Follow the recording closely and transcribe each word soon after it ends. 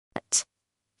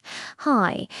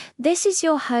Hi, this is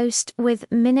your host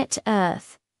with Minute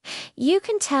Earth. You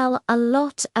can tell a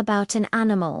lot about an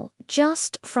animal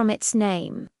just from its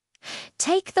name.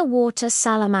 Take the water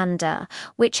salamander,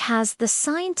 which has the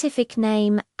scientific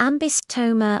name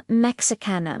Ambystoma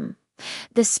mexicanum.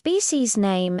 The species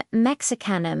name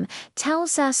mexicanum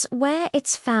tells us where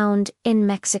it's found in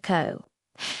Mexico.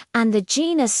 And the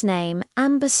genus name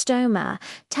Ambystoma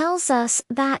tells us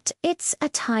that it's a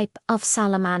type of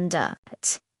salamander.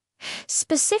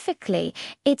 Specifically,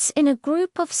 it's in a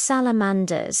group of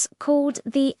salamanders called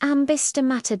the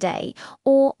Ambystomatidae,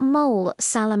 or mole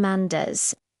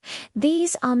salamanders.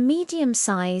 These are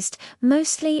medium-sized,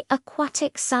 mostly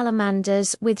aquatic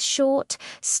salamanders with short,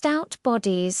 stout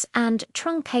bodies and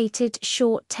truncated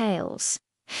short tails.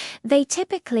 They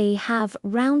typically have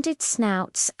rounded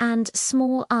snouts and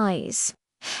small eyes.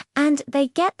 And they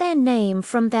get their name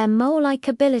from their mole-like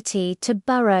ability to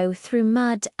burrow through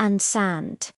mud and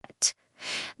sand.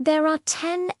 There are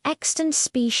 10 extant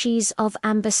species of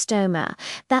Ambystoma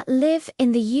that live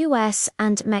in the US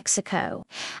and Mexico,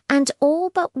 and all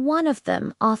but one of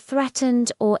them are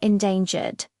threatened or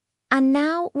endangered. And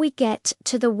now we get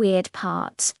to the weird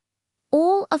part.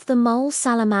 All of the mole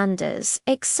salamanders,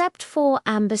 except for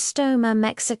Ambystoma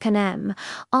mexicanum,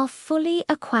 are fully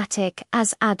aquatic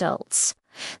as adults.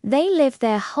 They live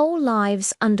their whole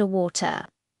lives underwater.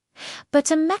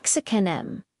 But a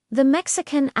mexicanum, the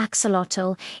Mexican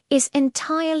axolotl, is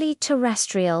entirely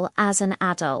terrestrial as an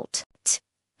adult.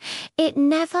 It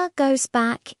never goes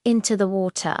back into the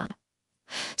water.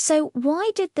 So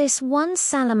why did this one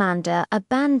salamander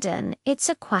abandon its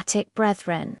aquatic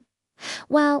brethren?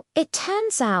 Well, it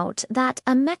turns out that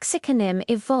a mexicanum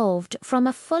evolved from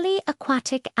a fully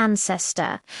aquatic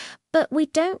ancestor, but we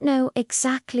don't know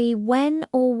exactly when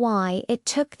or why it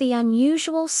took the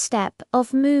unusual step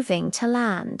of moving to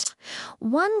land.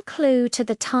 One clue to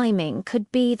the timing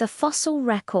could be the fossil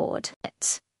record.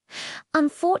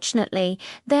 Unfortunately,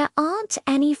 there aren't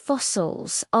any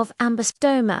fossils of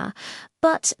Ambystoma,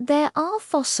 but there are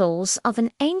fossils of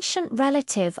an ancient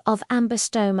relative of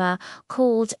Ambystoma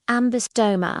called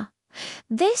Ambystoma.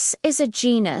 This is a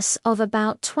genus of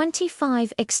about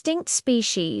 25 extinct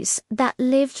species that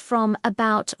lived from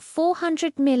about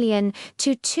 400 million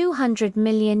to 200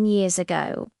 million years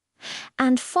ago.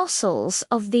 And fossils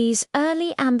of these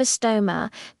early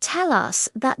Ambystoma tell us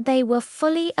that they were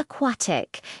fully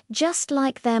aquatic, just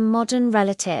like their modern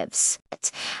relatives.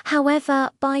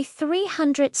 However, by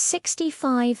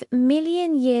 365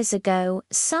 million years ago,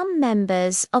 some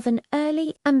members of an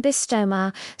early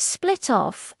Ambystoma split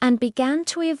off and began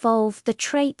to evolve the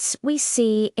traits we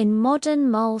see in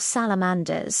modern mole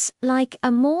salamanders, like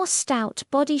a more stout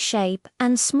body shape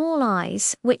and small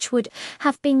eyes, which would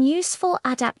have been useful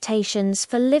adaptations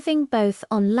for living both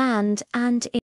on land and in